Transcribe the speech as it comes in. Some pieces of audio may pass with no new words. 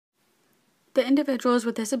The Individuals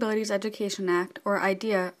with Disabilities Education Act, or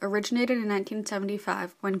IDEA, originated in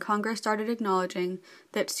 1975 when Congress started acknowledging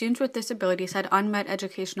that students with disabilities had unmet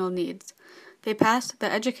educational needs. They passed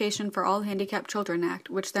the Education for All Handicapped Children Act,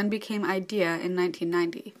 which then became IDEA in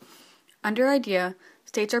 1990. Under IDEA,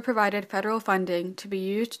 states are provided federal funding to be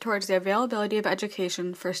used towards the availability of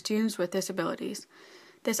education for students with disabilities.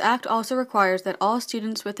 This act also requires that all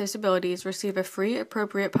students with disabilities receive a free,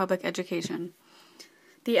 appropriate public education.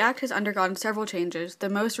 The Act has undergone several changes, the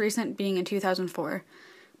most recent being in 2004.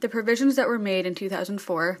 The provisions that were made in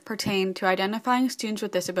 2004 pertain to identifying students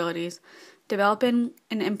with disabilities, developing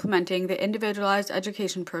and implementing the Individualized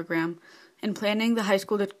Education Program, and planning the high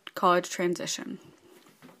school to college transition.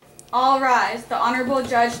 All rise. The Honorable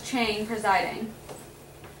Judge Chang presiding.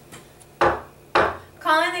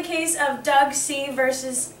 Calling the case of Doug C.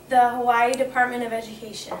 versus the Hawaii Department of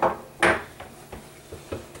Education.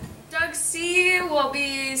 Doug C. will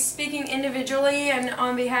be speaking individually and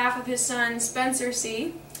on behalf of his son Spencer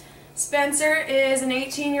C. Spencer is an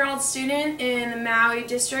 18-year-old student in the Maui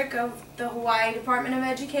district of the Hawaii Department of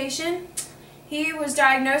Education. He was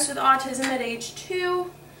diagnosed with autism at age 2.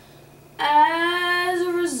 As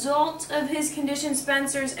a result of his condition,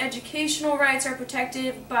 Spencer's educational rights are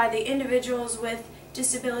protected by the Individuals with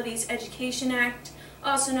Disabilities Education Act,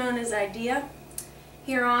 also known as IDEA,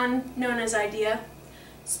 hereon known as IDEA.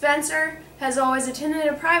 Spencer has always attended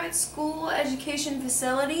a private school education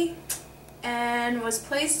facility and was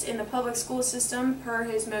placed in the public school system per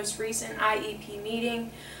his most recent IEP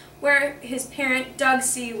meeting, where his parent, Doug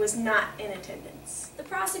C., was not in attendance. The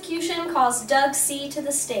prosecution calls Doug C. to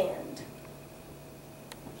the stand.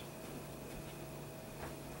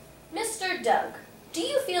 Mr. Doug, do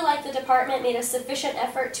you feel like the department made a sufficient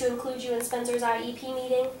effort to include you in Spencer's IEP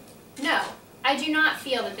meeting? No, I do not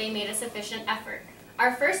feel that they made a sufficient effort.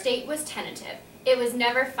 Our first date was tentative. It was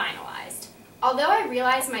never finalized. Although I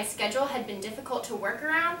realized my schedule had been difficult to work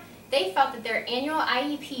around, they felt that their annual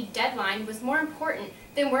IEP deadline was more important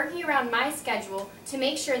than working around my schedule to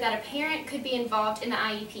make sure that a parent could be involved in the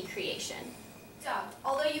IEP creation. Doug,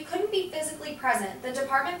 although you couldn't be physically present, the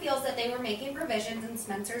department feels that they were making provisions in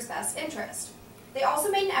Spencer's best interest. They also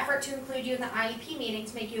made an effort to include you in the IEP meeting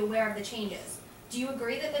to make you aware of the changes. Do you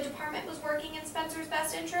agree that the department was working in Spencer's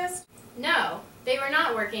best interest? No, they were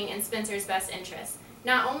not working in Spencer's best interest.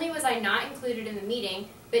 Not only was I not included in the meeting,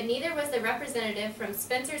 but neither was the representative from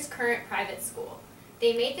Spencer's current private school.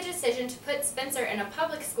 They made the decision to put Spencer in a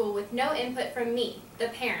public school with no input from me, the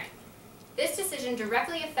parent. This decision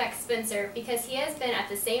directly affects Spencer because he has been at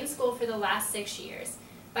the same school for the last 6 years.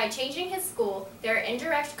 By changing his school, there are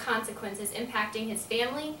indirect consequences impacting his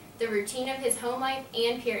family, the routine of his home life,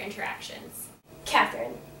 and peer interactions.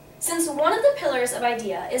 Catherine, since one of the pillars of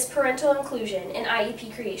IDEA is parental inclusion in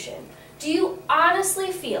IEP creation, do you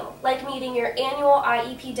honestly feel like meeting your annual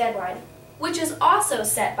IEP deadline, which is also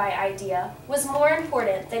set by IDEA, was more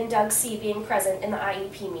important than Doug C. being present in the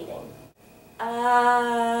IEP meeting?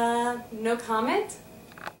 No comment?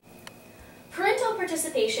 Parental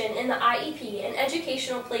participation in the IEP and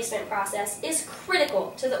educational placement process is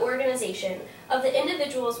critical to the organization of the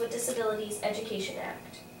Individuals with Disabilities Education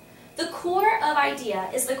Act. The core of IDEA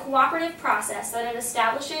is the cooperative process that it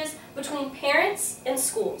establishes between parents and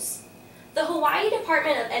schools. The Hawaii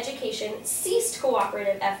Department of Education ceased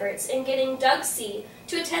cooperative efforts in getting Doug C.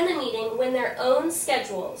 to attend the meeting when their own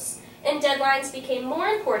schedules and deadlines became more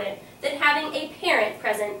important than having a parent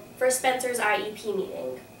present for Spencer's IEP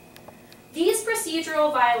meeting. These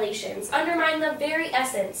procedural violations undermine the very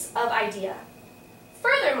essence of IDEA.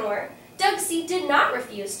 Furthermore, Doug C. did not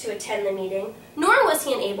refuse to attend the meeting, nor was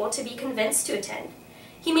he unable to be convinced to attend.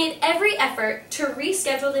 He made every effort to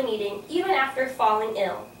reschedule the meeting even after falling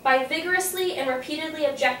ill, by vigorously and repeatedly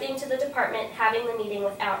objecting to the department having the meeting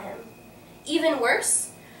without him. Even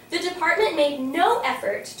worse, the department made no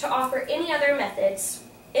effort to offer any other methods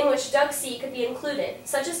in which Doug C. could be included,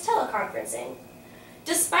 such as teleconferencing.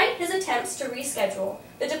 Despite his attempts to reschedule,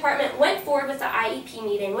 the department went forward with the IEP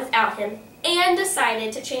meeting without him and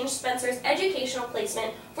decided to change Spencer's educational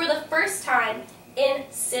placement for the first time in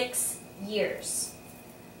 6 years.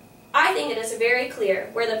 I think it is very clear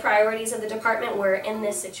where the priorities of the department were in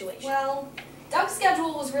this situation. Well, Doug's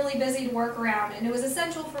schedule was really busy to work around, and it was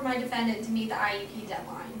essential for my defendant to meet the IEP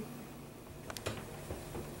deadline.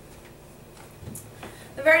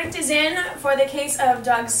 The verdict is in for the case of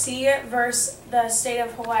Doug C. versus the State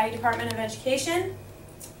of Hawaii Department of Education.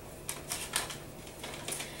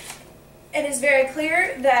 It is very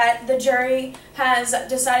clear that the jury has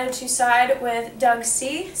decided to side with Doug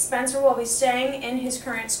C. Spencer will be staying in his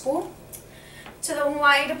current school. To the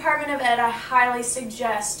Hawaii Department of Ed, I highly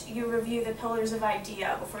suggest you review the Pillars of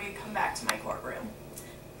IDEA before you come back to my courtroom.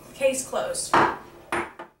 Case closed.